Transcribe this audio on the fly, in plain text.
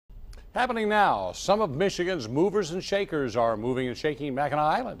Happening now, some of Michigan's movers and shakers are moving and shaking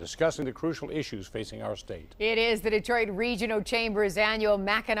Mackinac Island, discussing the crucial issues facing our state. It is the Detroit Regional Chamber's annual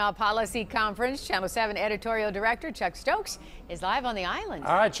Mackinac Policy Conference. Channel 7 editorial director Chuck Stokes is live on the island.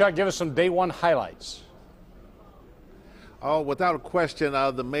 All right, Chuck, give us some day one highlights. Oh, without a question,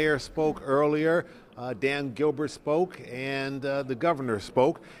 the mayor spoke earlier, Dan Gilbert spoke, and the governor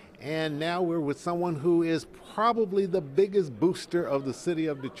spoke. And now we're with someone who is probably the biggest booster of the city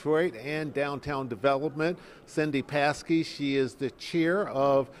of Detroit and downtown development, Cindy Paskey. She is the chair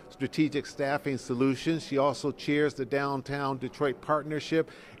of Strategic Staffing Solutions. She also chairs the Downtown Detroit Partnership,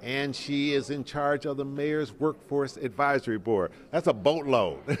 and she is in charge of the Mayor's Workforce Advisory Board. That's a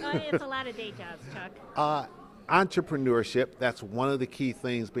boatload. It's a lot of day jobs, Chuck. Entrepreneurship, that's one of the key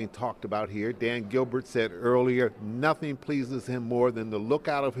things being talked about here. Dan Gilbert said earlier, nothing pleases him more than to look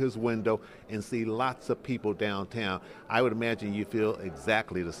out of his window and see lots of people downtown. I would imagine you feel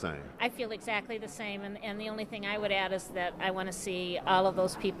exactly the same. I feel exactly the same, and the only thing I would add is that I want to see all of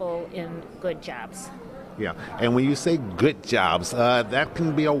those people in good jobs. Yeah, and when you say good jobs, that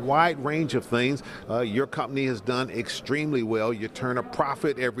can be a wide range of things. Your company has done extremely well. You turn a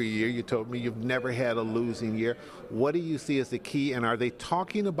profit every year. You told me you've never had a losing year. What do you see as the key, and are they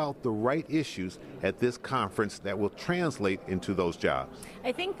talking about the right issues at this conference that will translate into those jobs?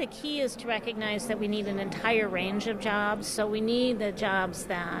 I think the key is to recognize that we need an entire range of jobs. So we need the jobs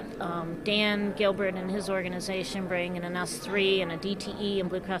that Dan Gilbert and his organization bring in an S3 and a DTE and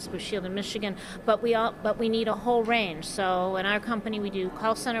Blue Cross Blue Shield in Michigan, but we need a whole range. So in our company we do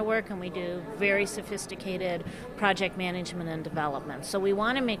call center work and we do very sophisticated project management and development. So we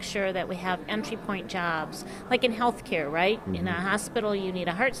want to make sure that we have entry point jobs, like in healthcare, right? Mm-hmm. In a hospital you need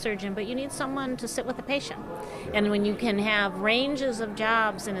a heart surgeon, but you need someone to sit with a patient. And when you can have ranges of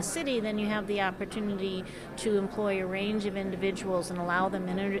jobs in a city, then you have the opportunity to employ a range of individuals and allow them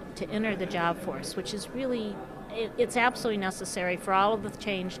to enter the job force, which is really it's absolutely necessary for all of the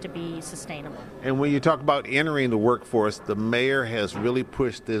change to be sustainable. And when you talk about entering the workforce, the mayor has really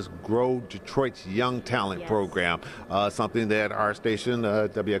pushed this Grow Detroit's Young Talent program, something that our station,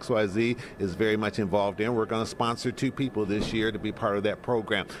 WXYZ, is very much involved in. We're going to sponsor 2 people this year to be part of that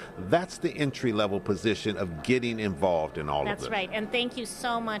program. That's the entry-level position of getting involved in all of this. That's right, and thank you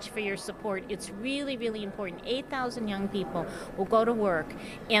so much for your support. It's really, really important. 8,000 young people will go to work,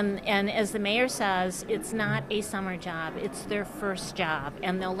 and as the mayor says, it's not a summer job, it's their first job,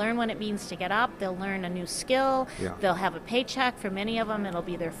 and they'll learn what it means to get up, they'll learn a new skill, they'll have a paycheck. For many of them it'll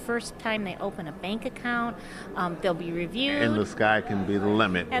be their first time they open a bank account, they'll be reviewed, and the sky can be the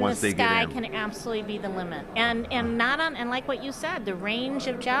limit once they get in. And the sky can absolutely be the limit, and like what you said, the range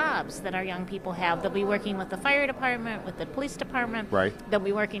of jobs that our young people have. They'll be working with the fire department, with the police department, right. They'll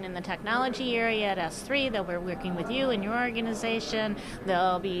be working in the technology area at S3, they'll be working with you and your organization,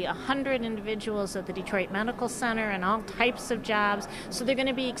 there'll be 100 individuals at the Detroit Medical Center and all types of jobs. So they're going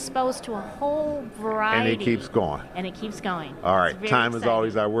to be exposed to a whole variety. And it keeps going. And it keeps going. All right. Time exciting. is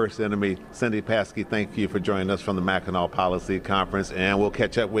always our worst enemy. Cindy Paskey, thank you for joining us from the Mackinac Policy Conference, and we'll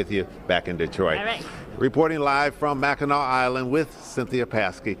catch up with you back in Detroit. All right. Reporting live from Mackinac Island with Cynthia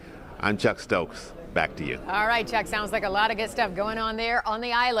Paskey, I'm Chuck Stokes. Back to you. All right, Chuck, sounds like a lot of good stuff going on there on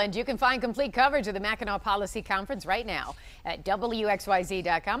the island. You can find complete coverage of the Mackinac Policy Conference right now at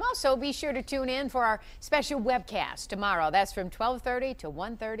WXYZ.com. Also, be sure to tune in for our special webcast tomorrow. That's from 12:30 to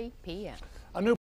 1:30 p.m.